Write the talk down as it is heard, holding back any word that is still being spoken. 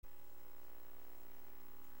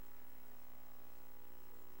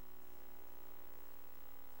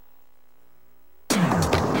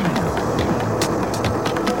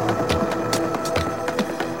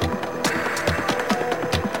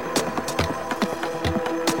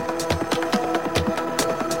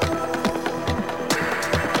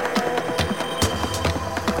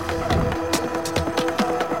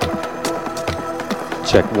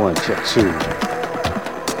Check 1, check 2.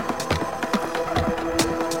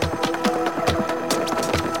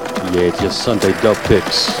 Yeah, just Sunday dub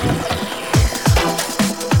picks.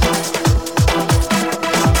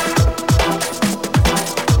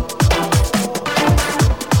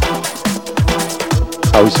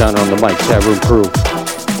 How we sound on the mic, chat room crew?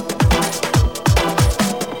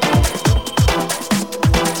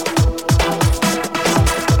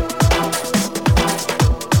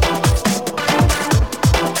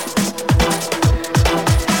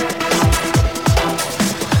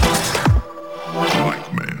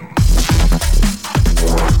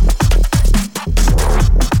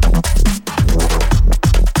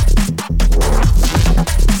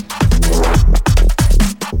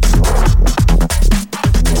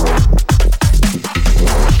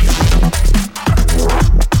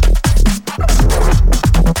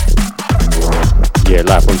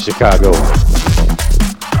 Live from Chicago.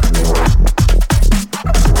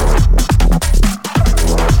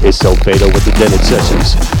 It's so fatal with the Dennet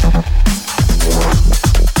Sessions.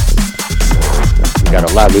 We got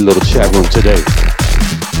a lively little chat room today.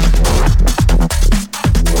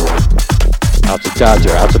 Out to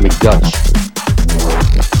Dodger, out to McDutch.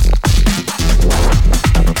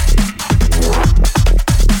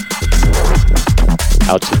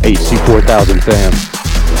 Out to HC4000 fam.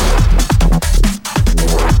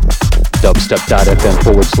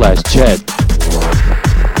 Dubstep.fm/chat.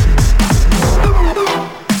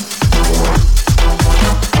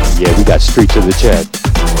 Yeah, we got streets in the chat.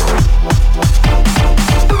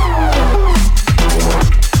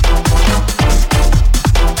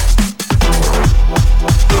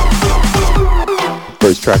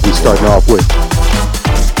 First track we starting off with,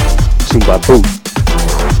 tuned by Boot,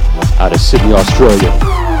 out of Sydney, Australia.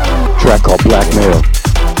 Track called Blackmail.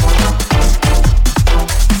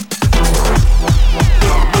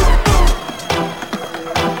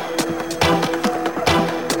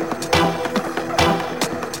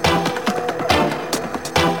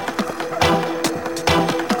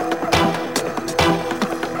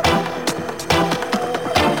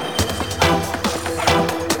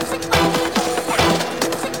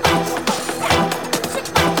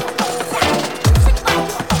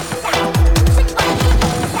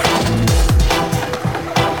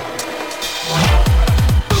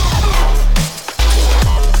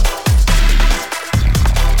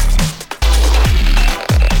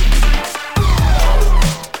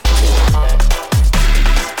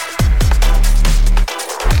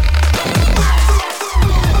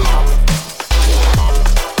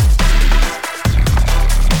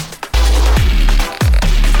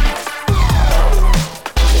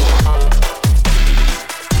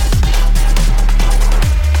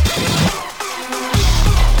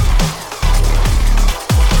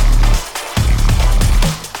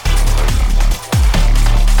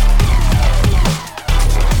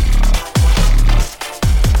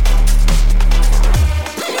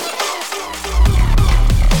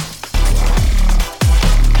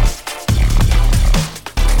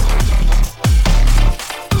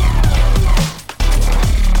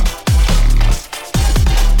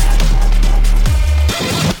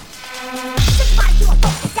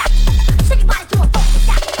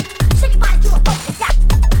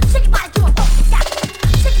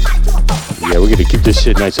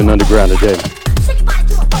 Shit nice and underground today.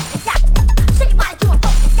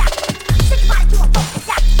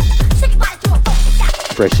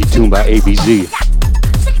 Freshly tuned by ABZ.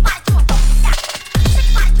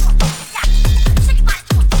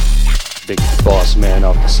 Big boss man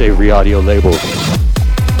off the Savory Audio label.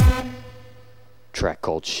 Track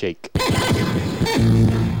called Shake.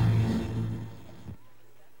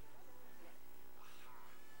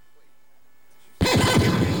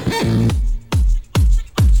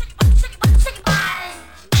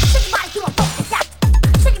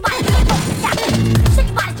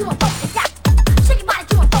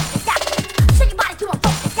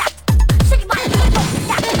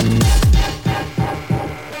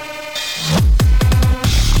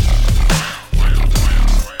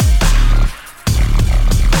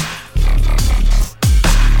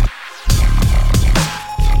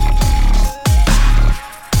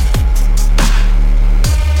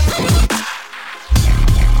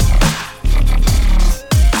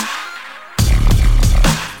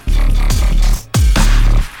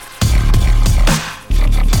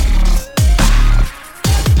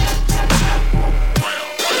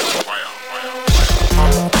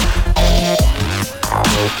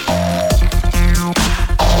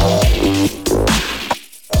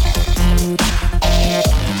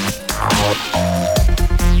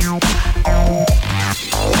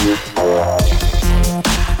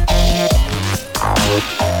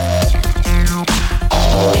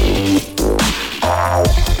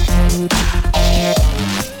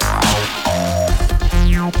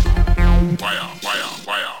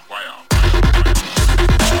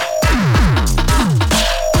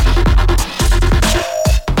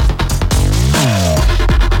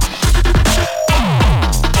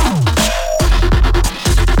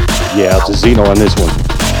 Yeah, out to Zeno on this one.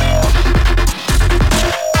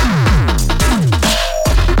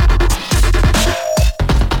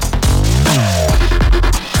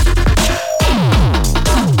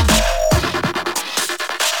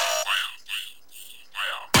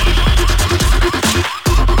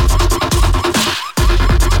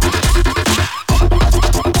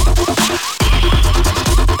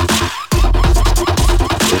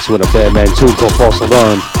 This one a Bad Man tune called False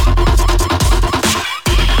Alarm.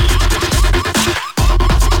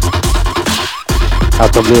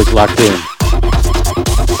 Out the Liz locked in.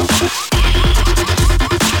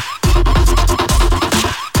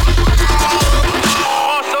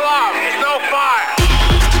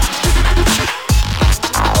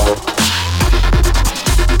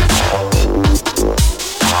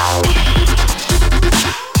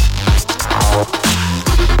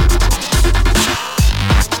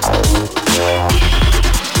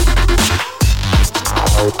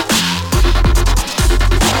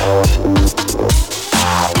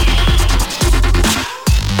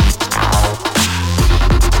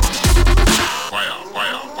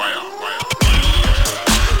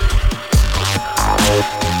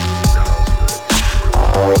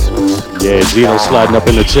 Yeah, Zeno sliding up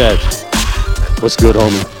in the chat. What's good,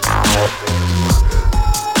 homie?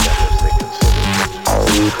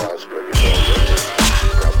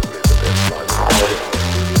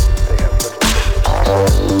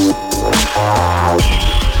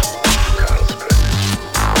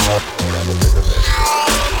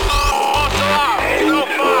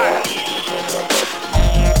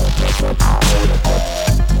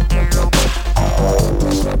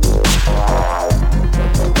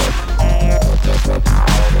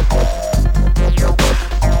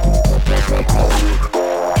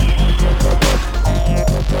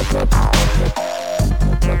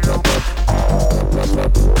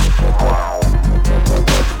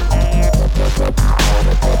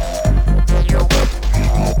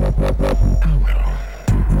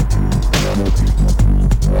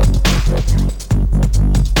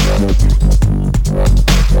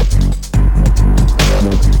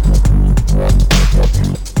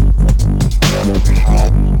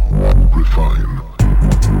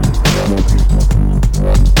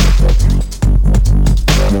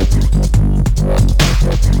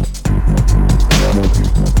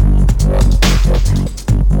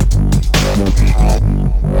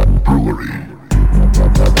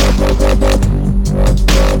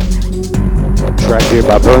 Track here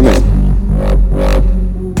by Berman.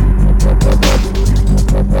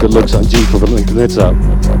 Good looks on G for linking this up.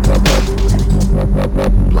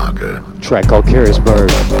 Lager. Track called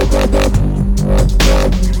Carisburg.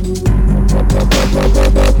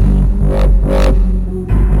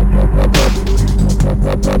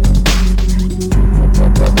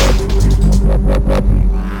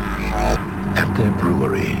 At their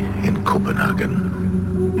brewery in Copenhagen,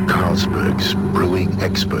 Carlsberg's brewing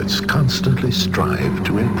experts constantly strive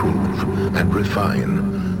to improve and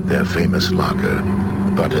refine their famous lager.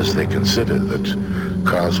 But as they consider that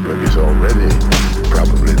Carlsberg is already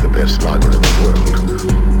probably the best lager in the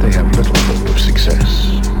world, they have little hope of success.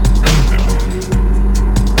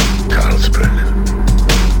 Carlsberg,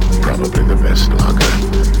 probably the best lager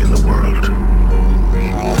in the world.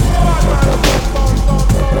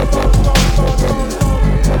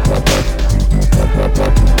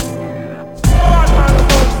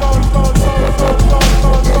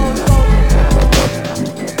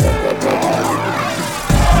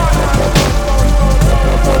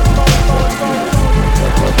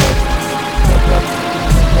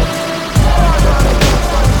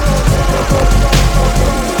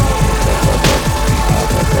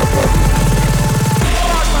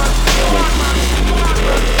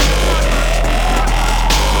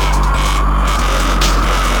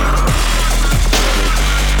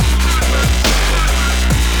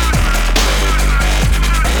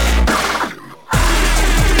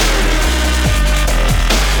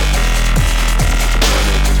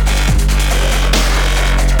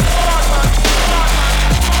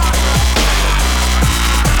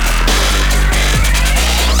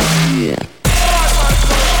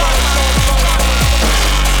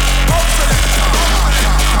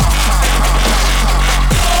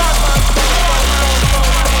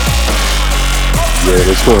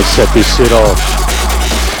 Let's go and set this shit off.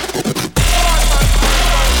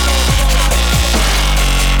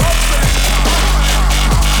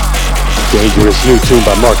 Dangerous new tune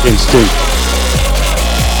by Mark Instinct.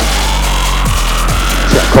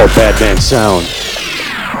 Track called Bad Man Sound.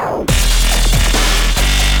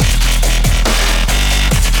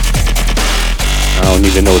 I don't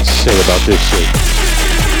even know what to say about this shit.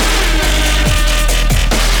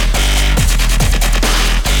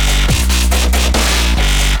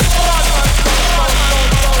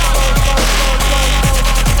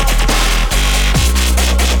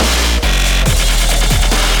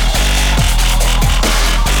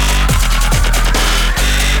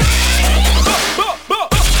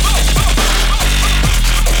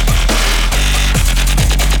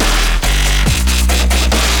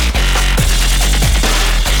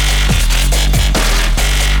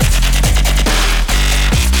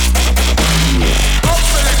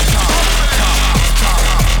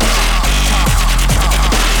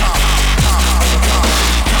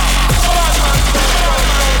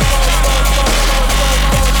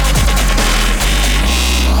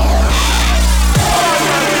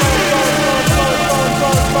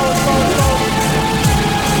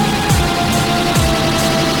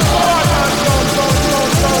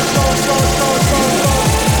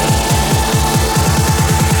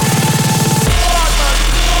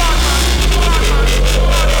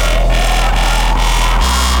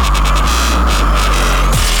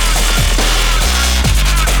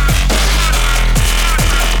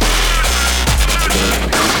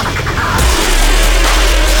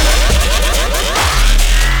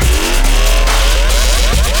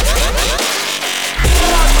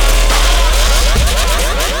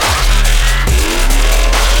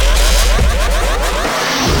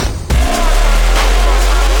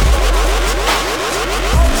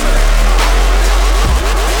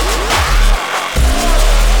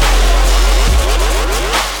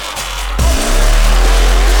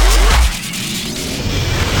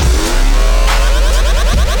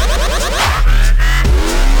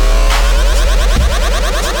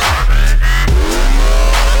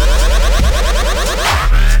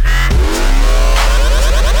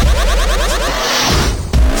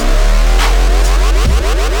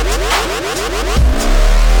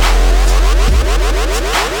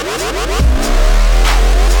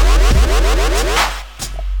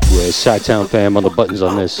 Chi-Town fam on the buttons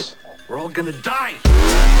on this. We're all gonna die.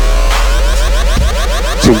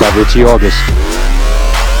 Tuned by Richie August.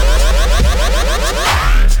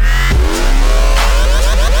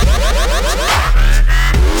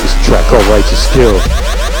 This track called Righteous Kill.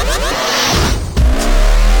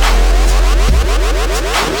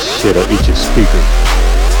 Shit, I'll eat your speaker.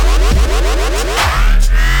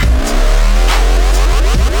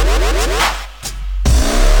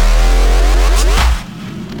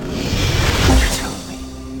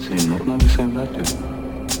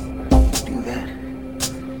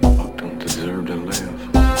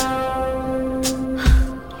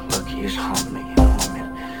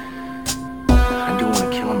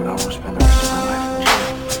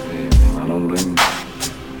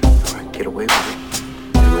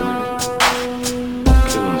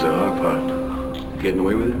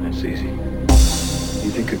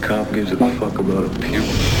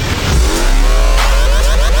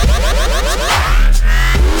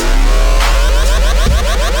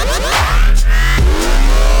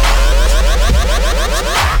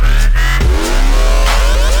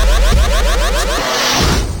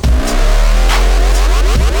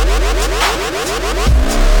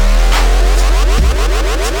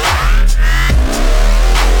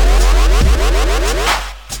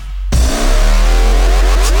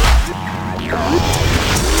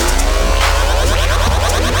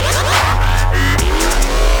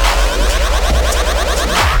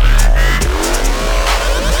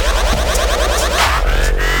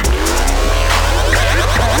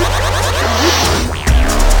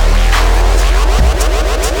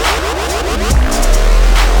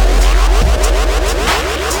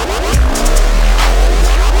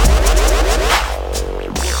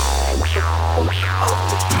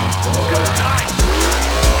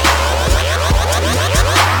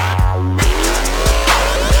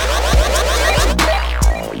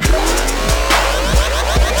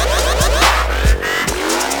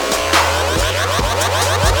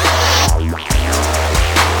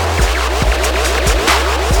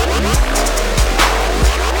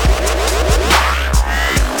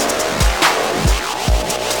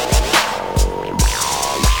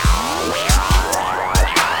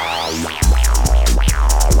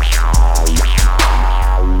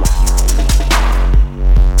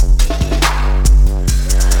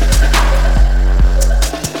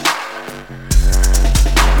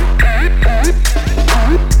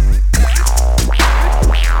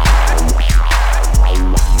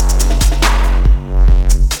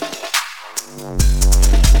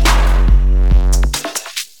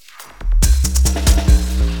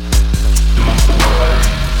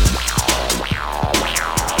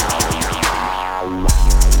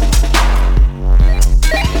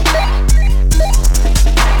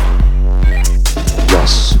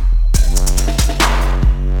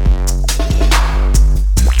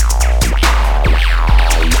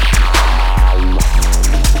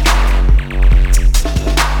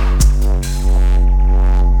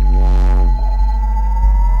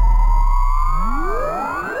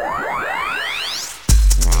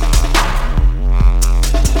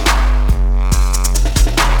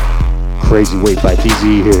 Crazy Weight by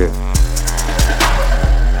DZ here.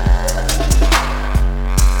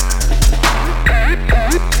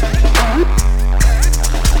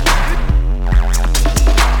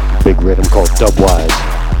 Big rhythm called Dubwise.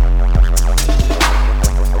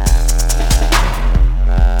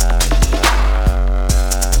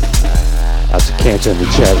 That's a cancer in the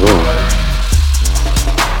chat room.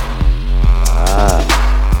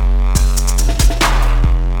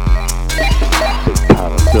 Big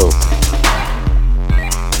pile of filth.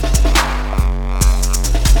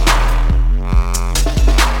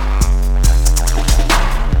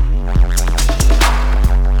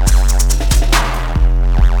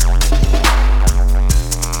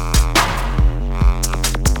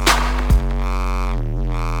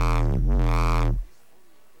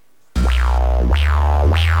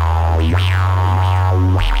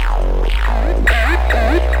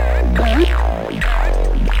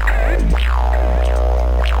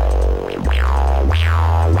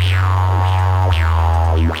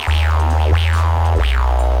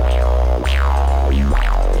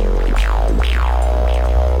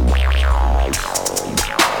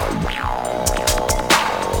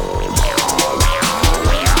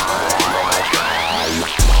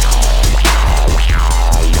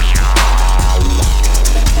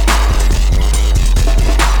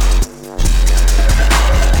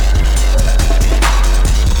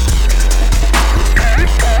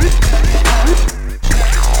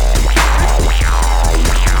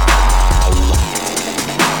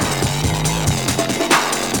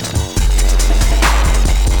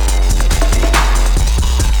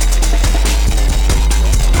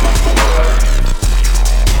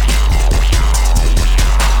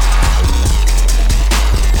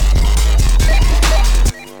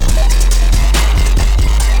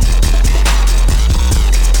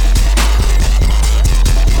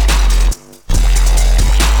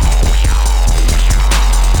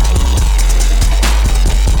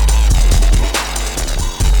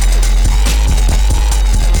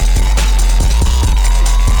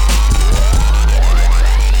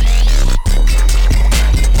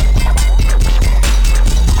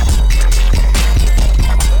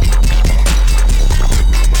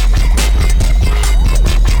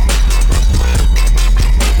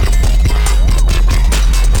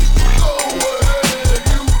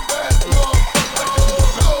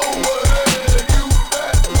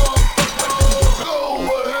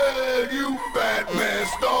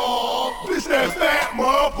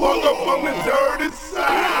 on the dirty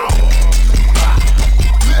side.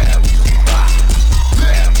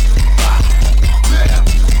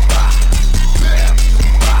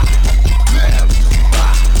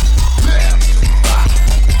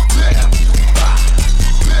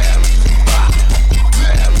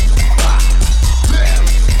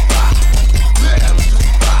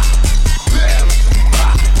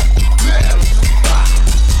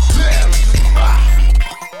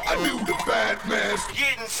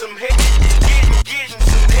 Getting some head, getting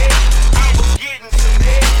some head. I was getting some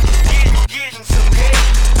head, getting some head.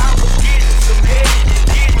 I was getting some head,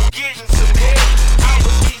 getting some head. I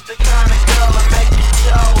was she's the kind of girl that make you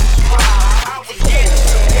so wild. I was getting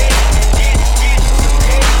some head, getting some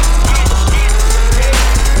head. I was getting some head,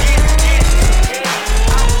 getting some head.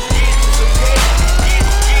 I was getting some head,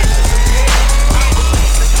 getting some head. I was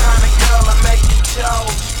she's the kind of girl that make you so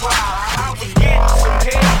wild. I was getting some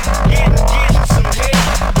head, getting some head.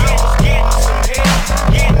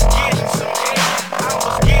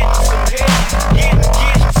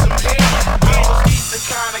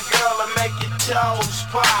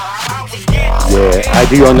 Yeah,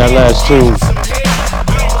 ID on that last tune.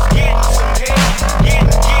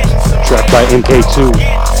 Tracked by MK2.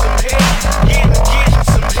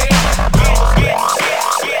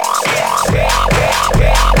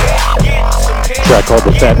 Track called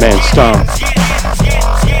The Fat Man Stomp.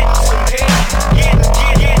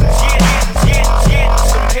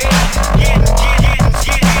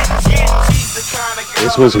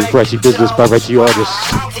 This was some freshy business by Reggie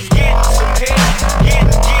Artists.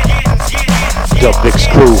 Dub Vic's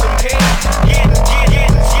crew.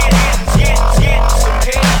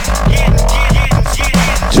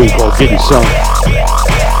 Tune called Getting Some.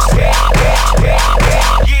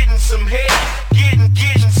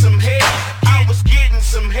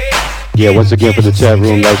 Yeah, once again for the chat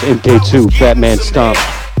room, that was MK2, Fat Man Stomp.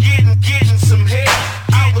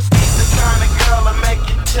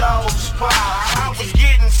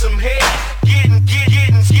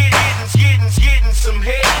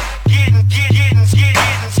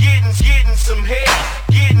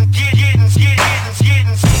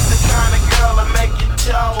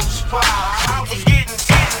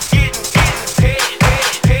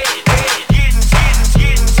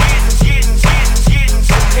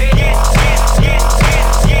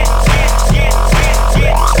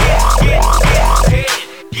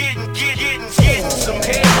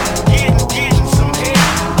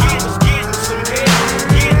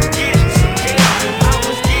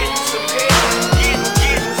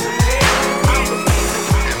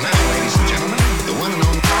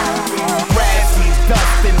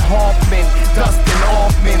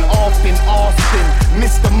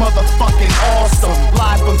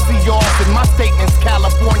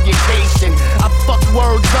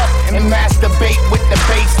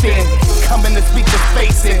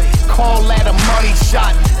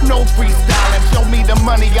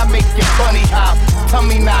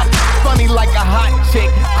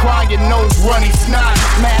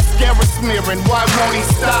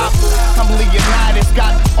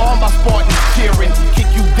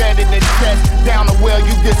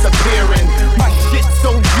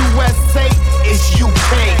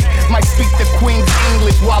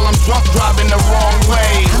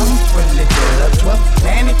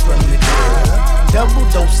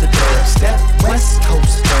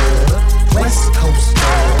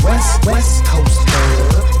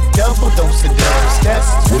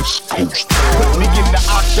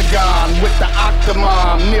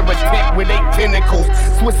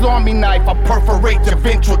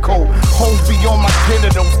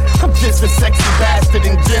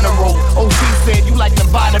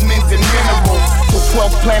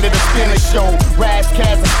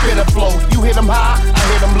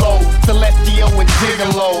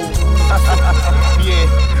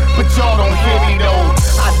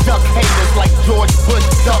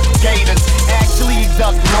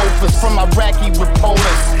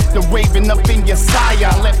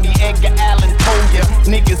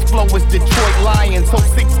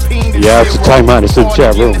 Yeah, it's a time minus in the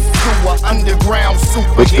chat room.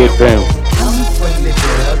 What's good, fam?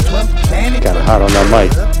 Kinda hot on that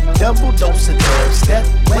mic. Double dose of dubstep,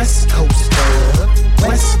 West Coast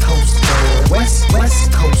West Coast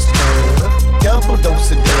West Coast double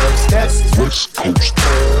dose of dubstep, West Coast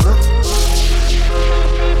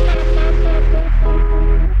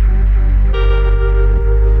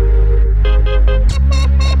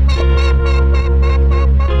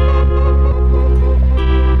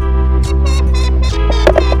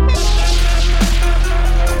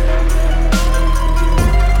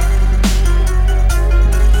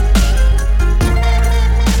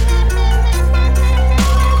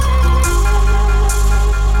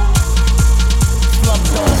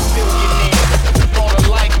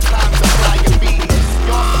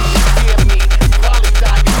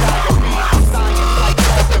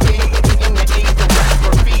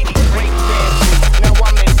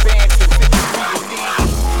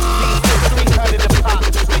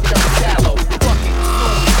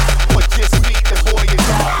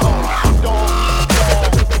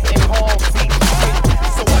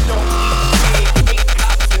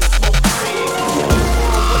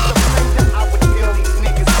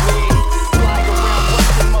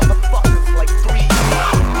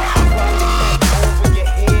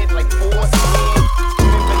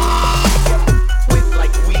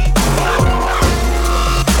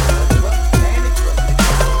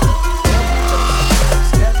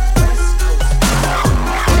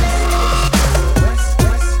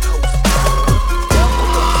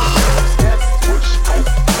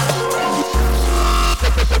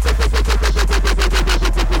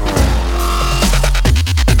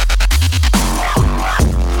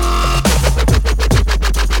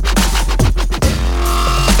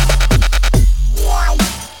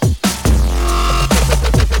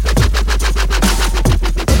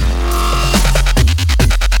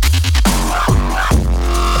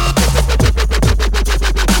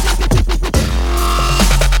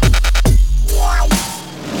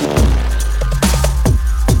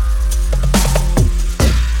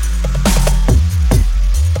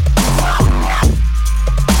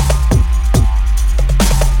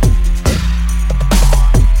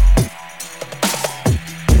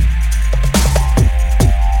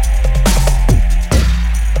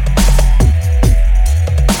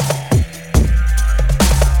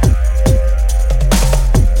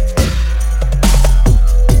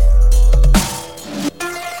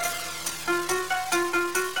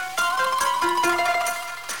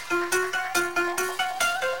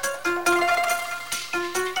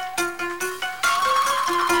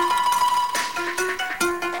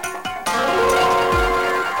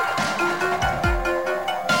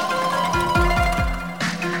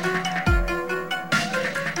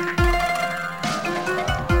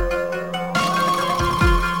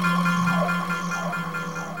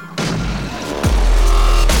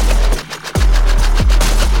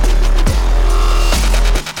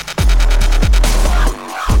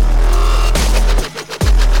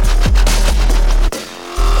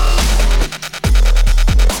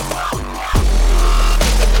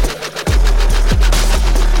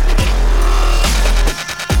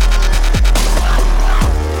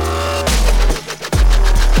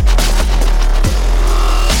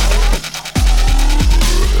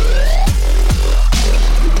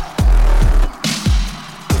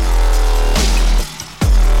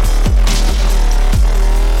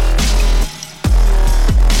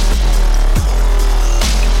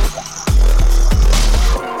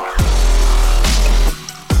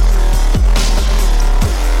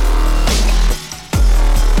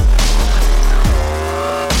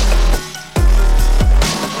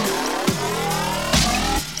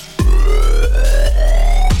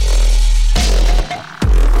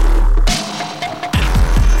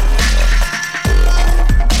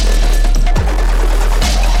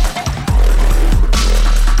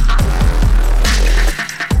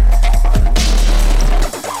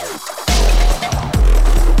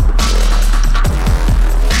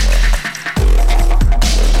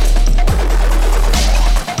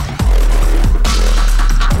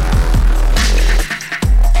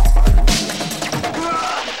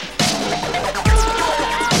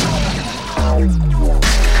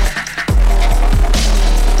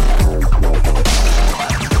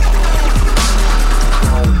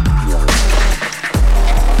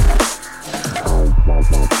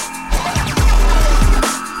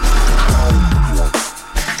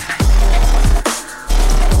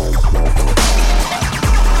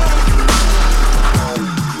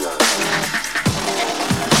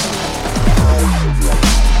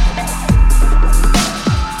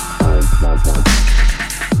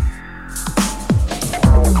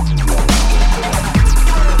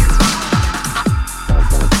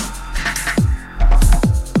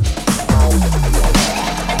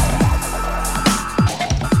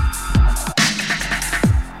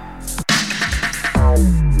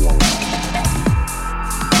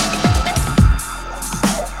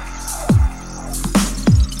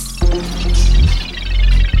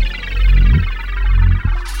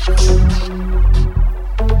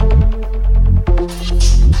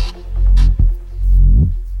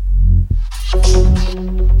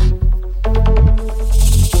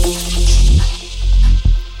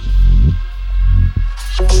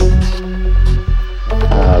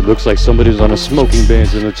Looks like somebody's on a smoking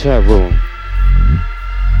bans in the chat room.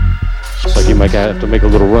 Looks like you might have to make a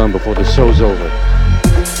little run before the show's over.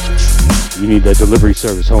 You need that delivery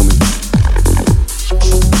service, homie.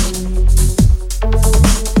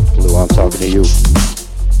 Blue, I'm talking to you.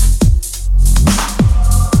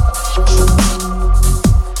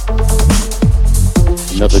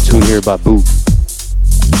 Another tune here by Boot.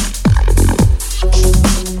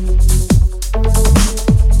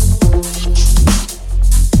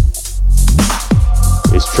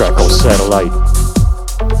 This track on Satellite.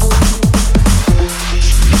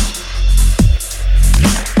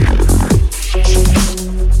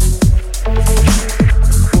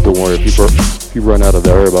 Don't worry, if you run out of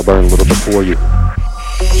the herb, I'll burn a little bit for you.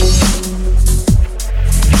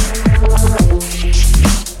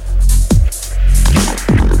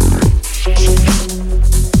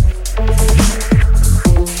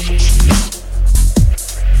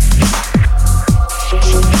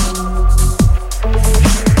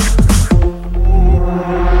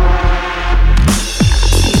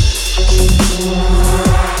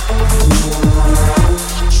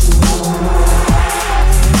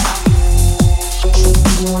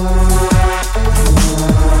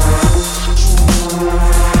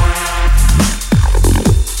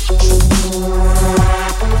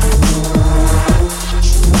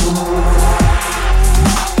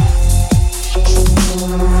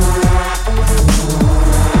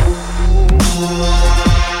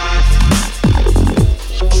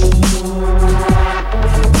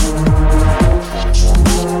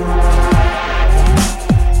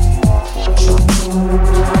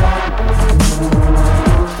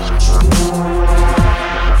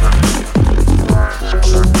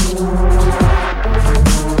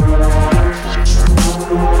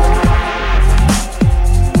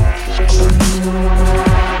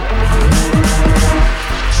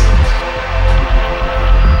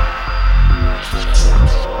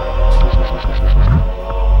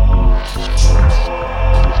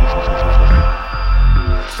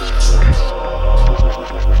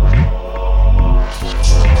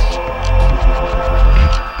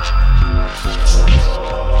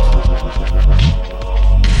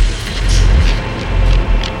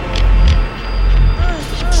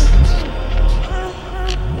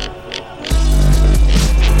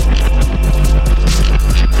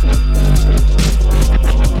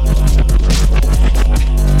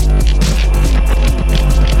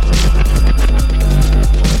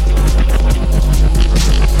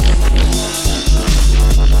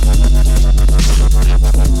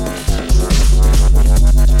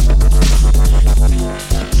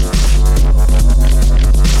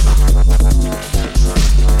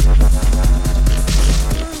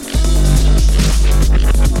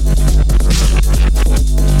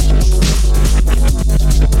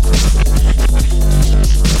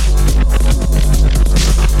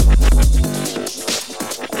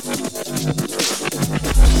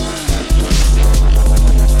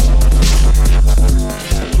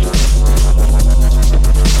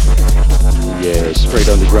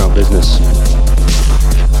 Underground business.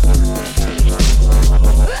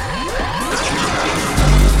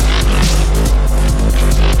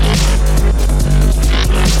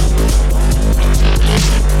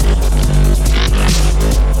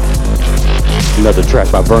 Another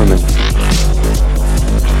track by Vermin.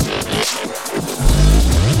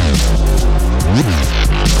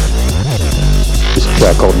 This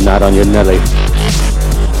track called Not on Your Nelly.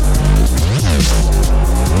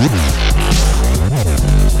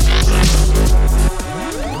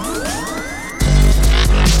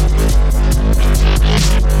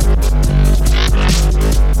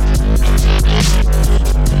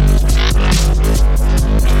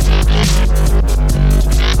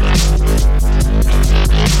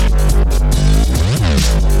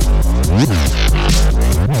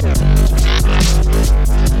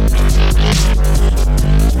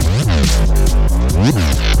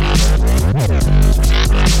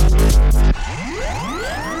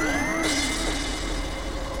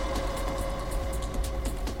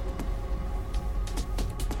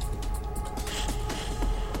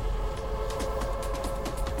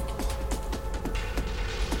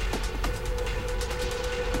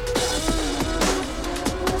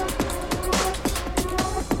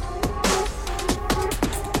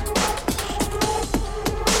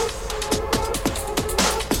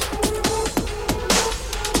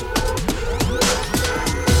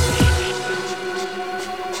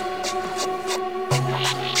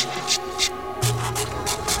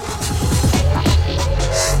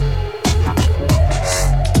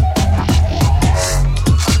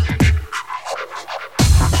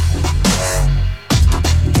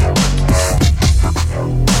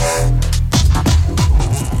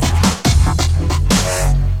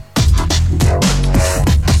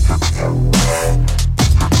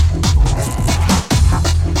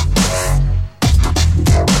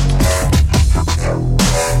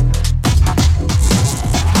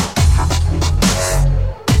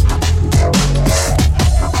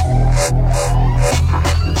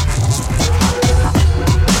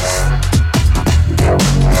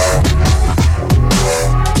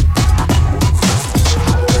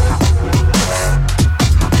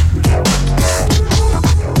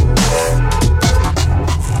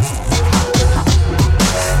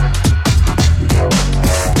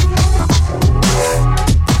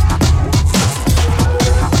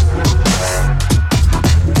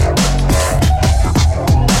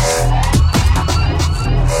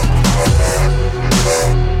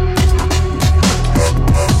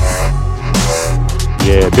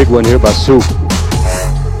 one here by Sue.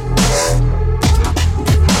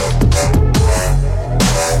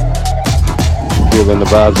 Feeling the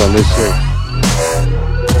vibes on this shit.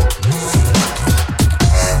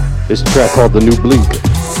 This track called The New Blink.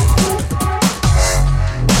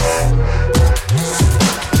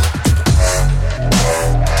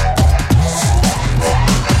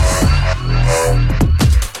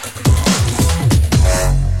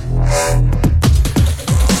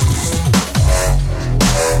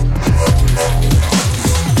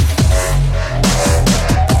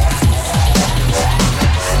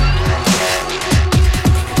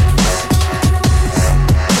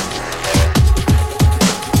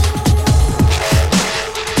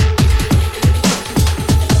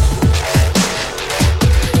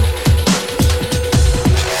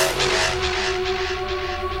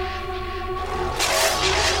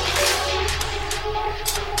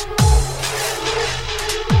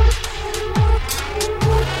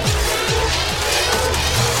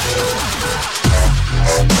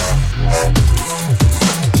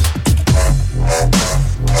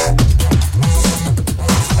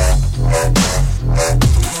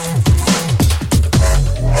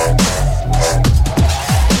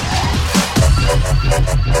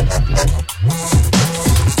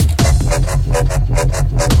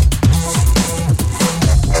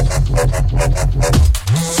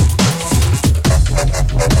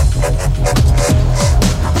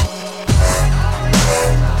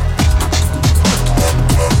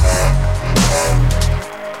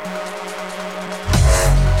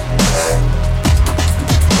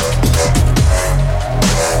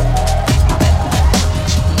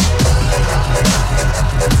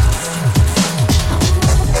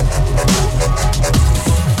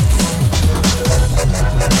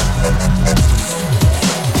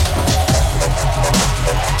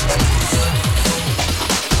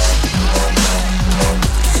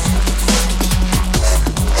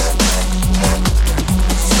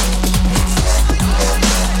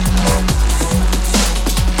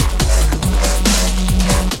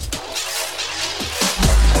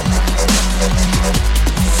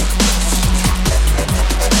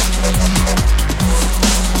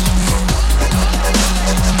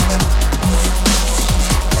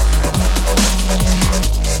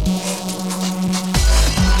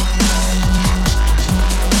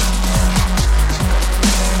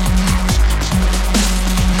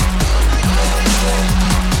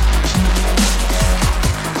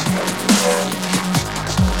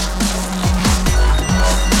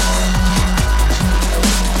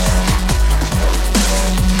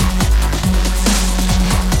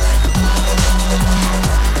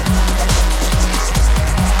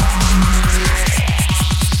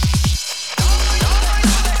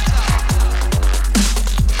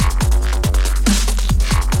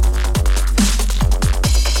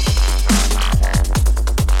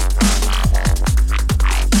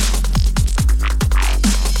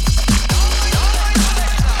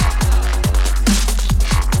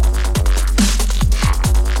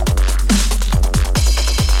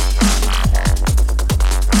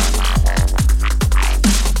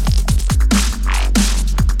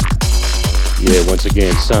 Once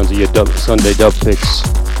again, sounds of your Sunday dub picks.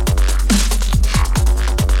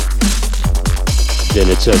 Then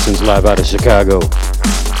it's Essence live out of Chicago.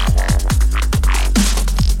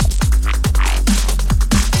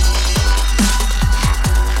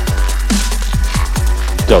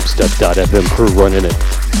 Dubstep.fm crew running it.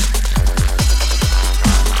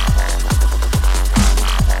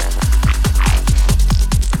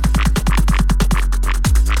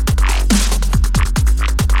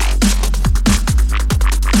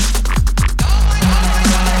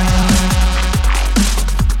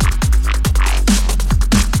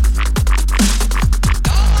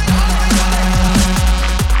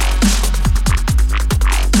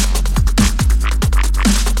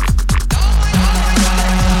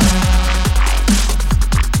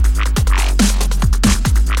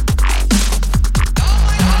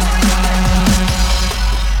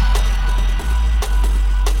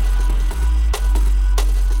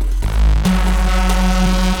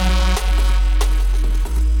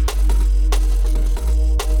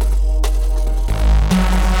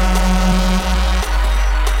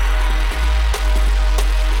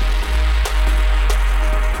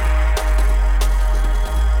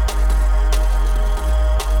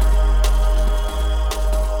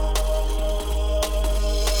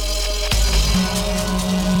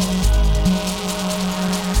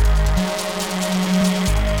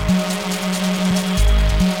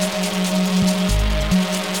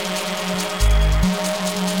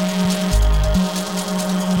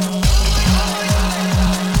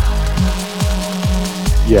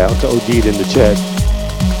 out to OD'd in the chat.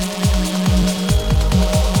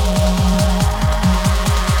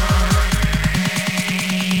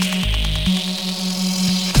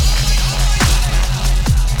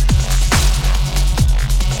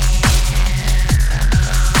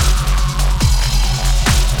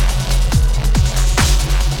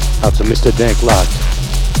 Out to Mr. Dank Locked.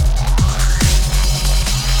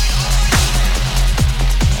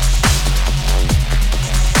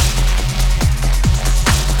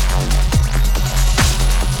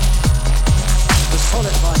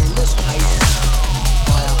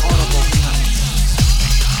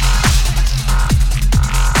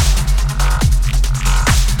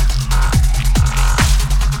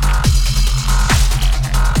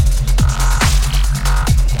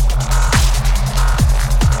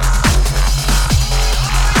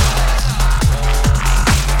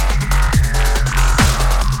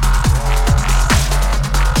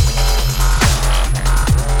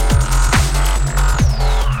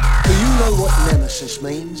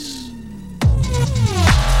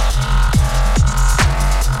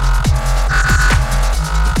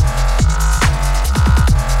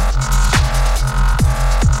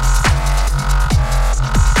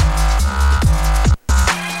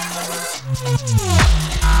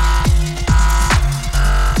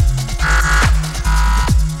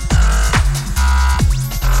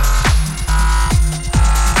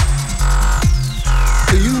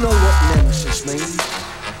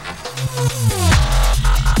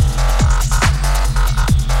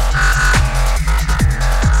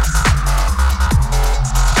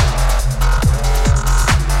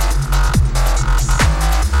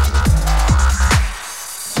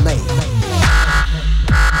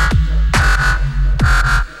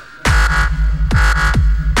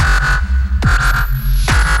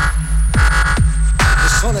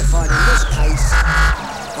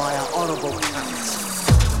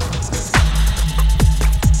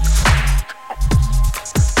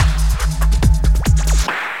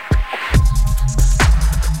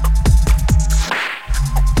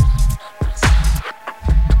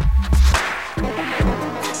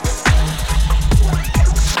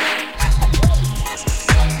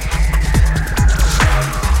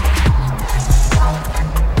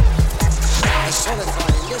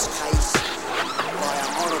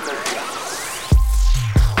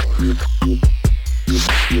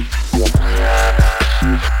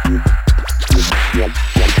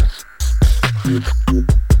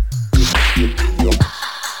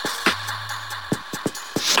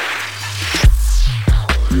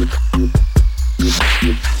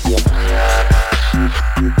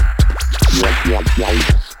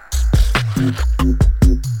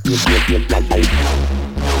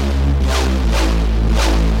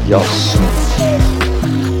 Yes.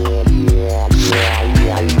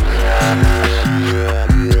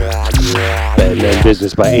 Batman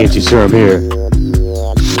Business by Anti-Serum here.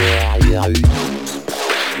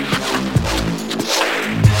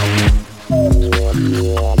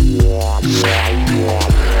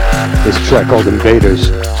 This track called Invaders.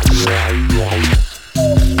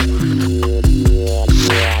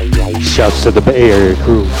 Shouts to the Bay Area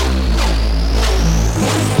crew.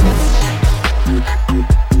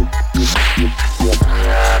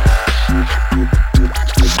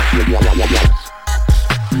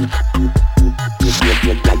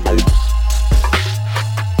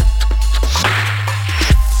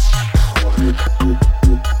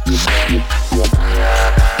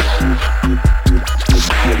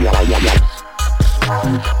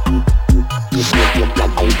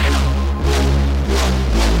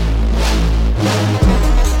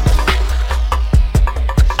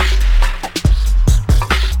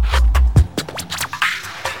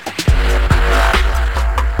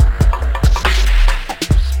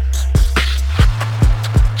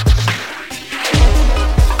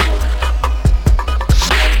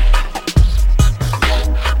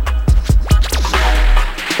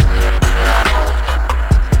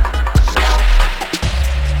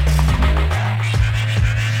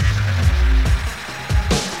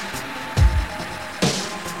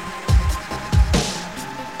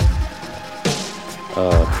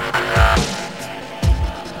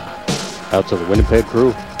 Out to the Winnipeg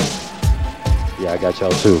crew. Yeah, I got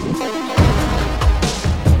y'all too.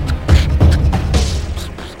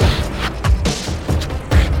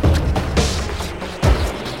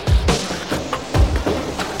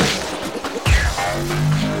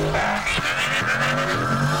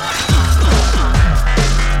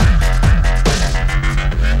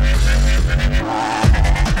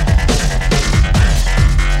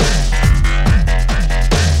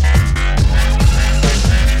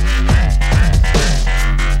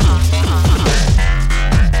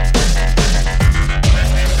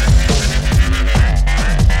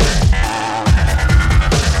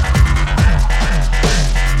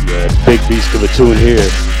 tune here,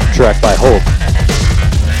 track by Hulk.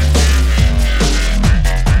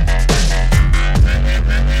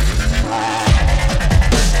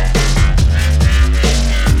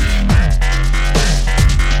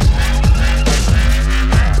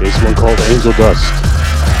 This one called Angel Dust.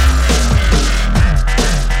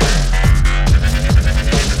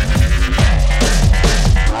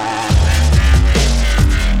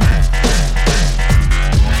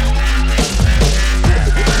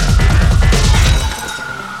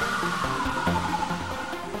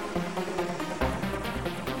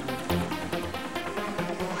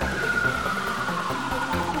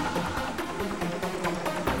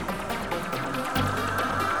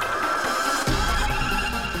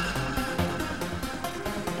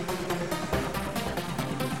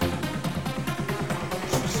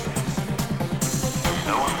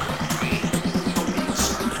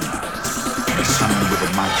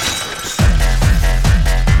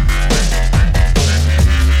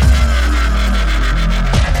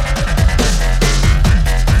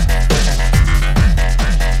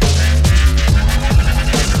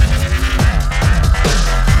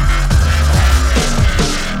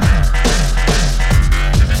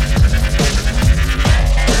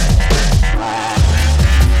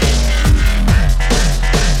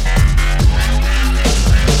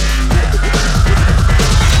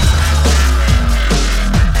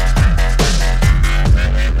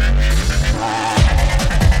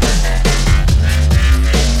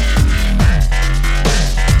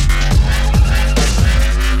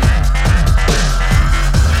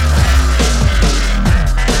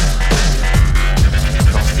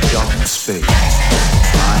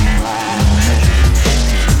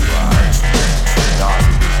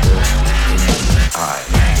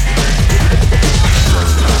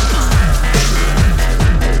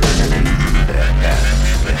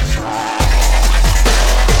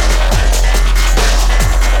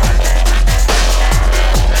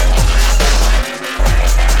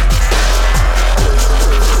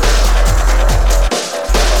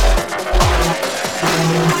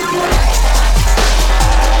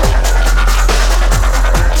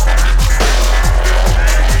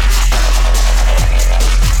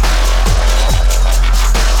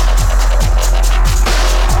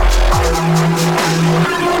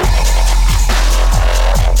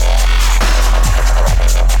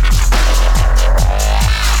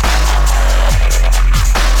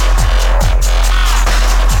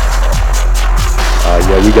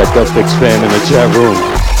 We got Dubfix fam in the chat room.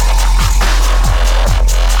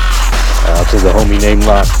 Out to the homie named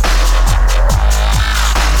Lot.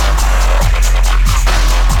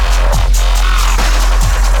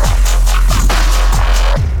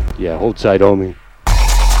 Yeah, hold tight, homie.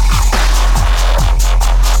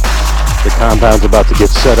 The compound's about to get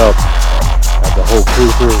set up. Got the whole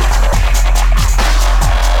crew through.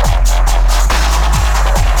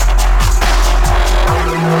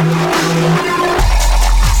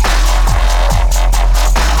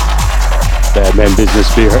 Bad Man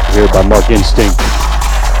Business here by Mark Instinct.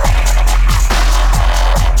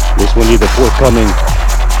 This one either forthcoming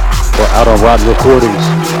or out on Rotten Recordings.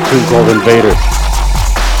 Tune called Invader.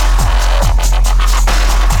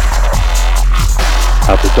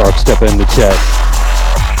 Out to Dark Step in the chat.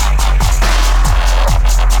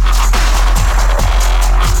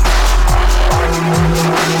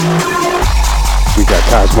 We got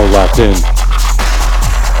Cosmo locked in.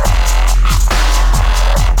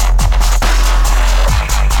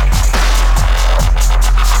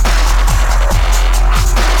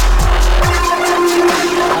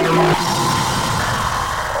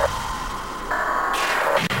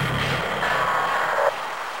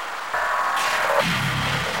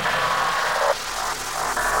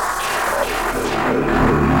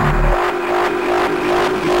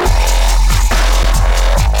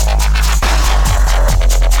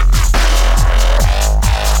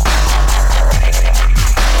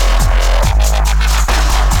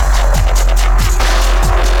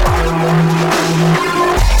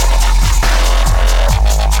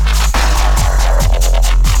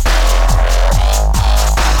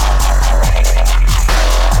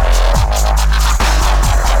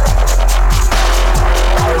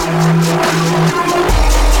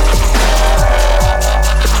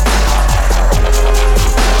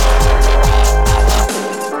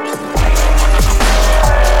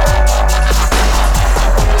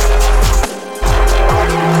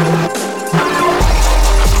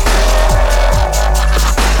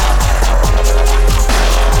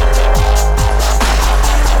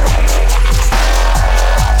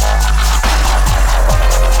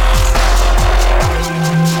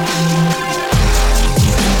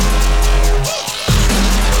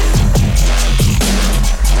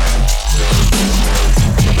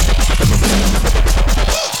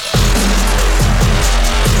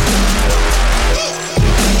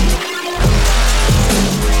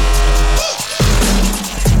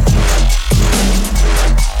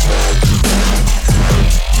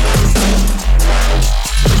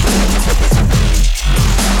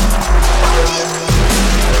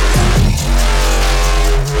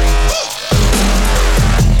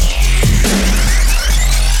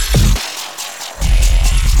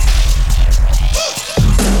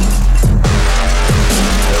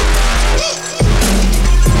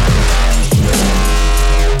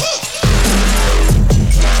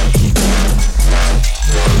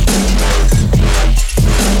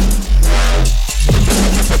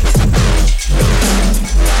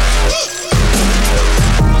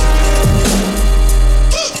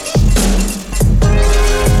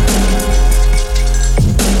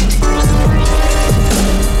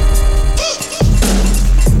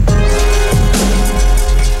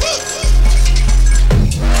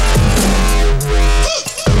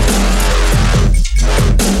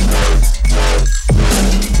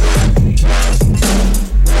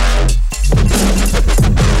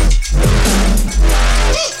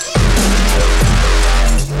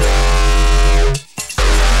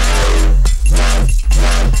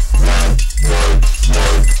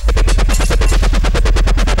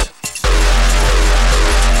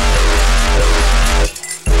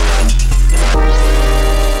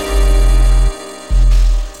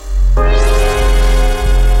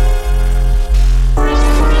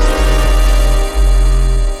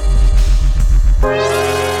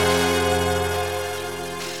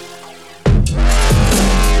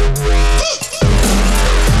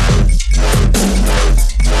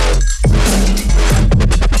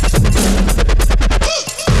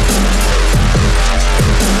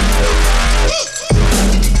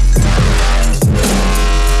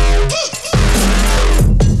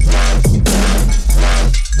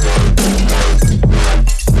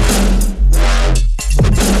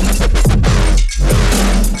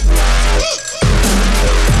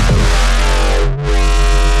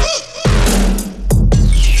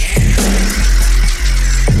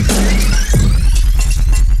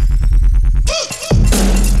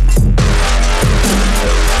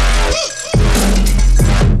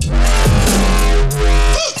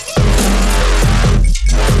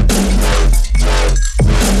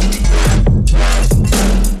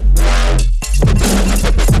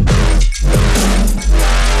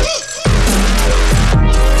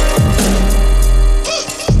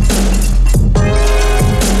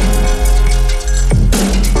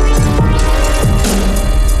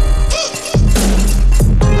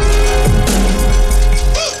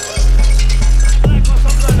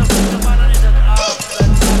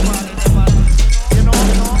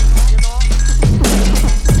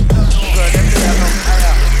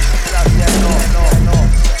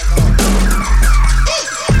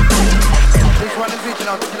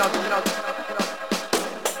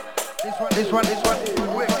 This one,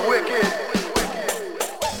 wicked.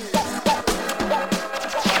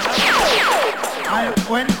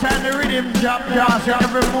 When time the rhythm drop, so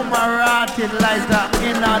every move rotted like that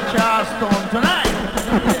in a Charleston tonight.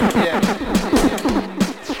 Yeah.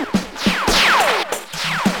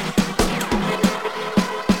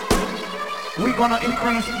 We gonna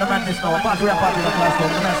increase the madness now. Pass we are part of the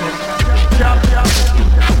classroom. That's it. Drop.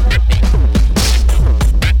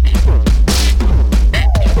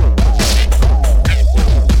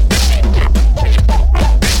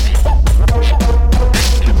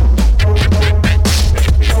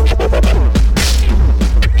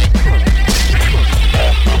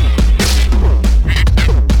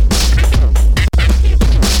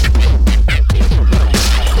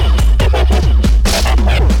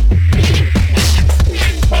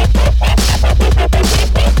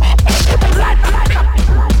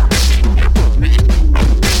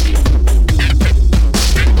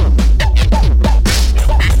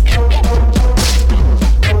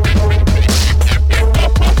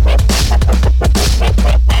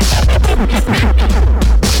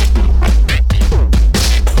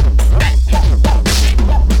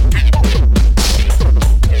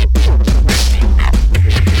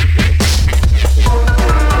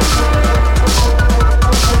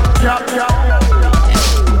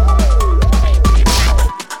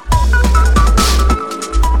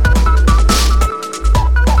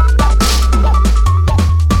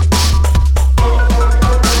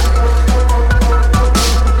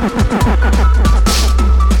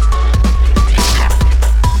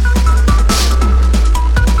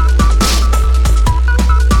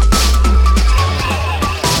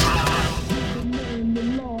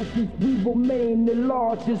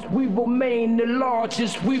 We remain the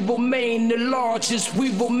largest, we remain the largest, we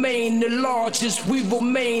remain the largest, we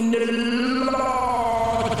remain the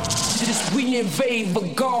largest, we invade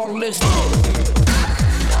regardless.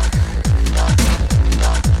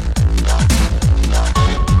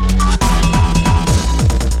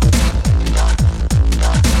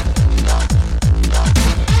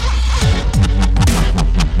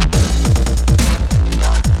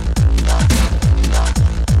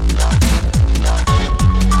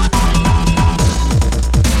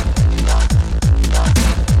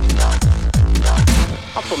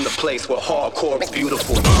 Place where hardcore is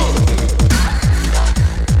beautiful.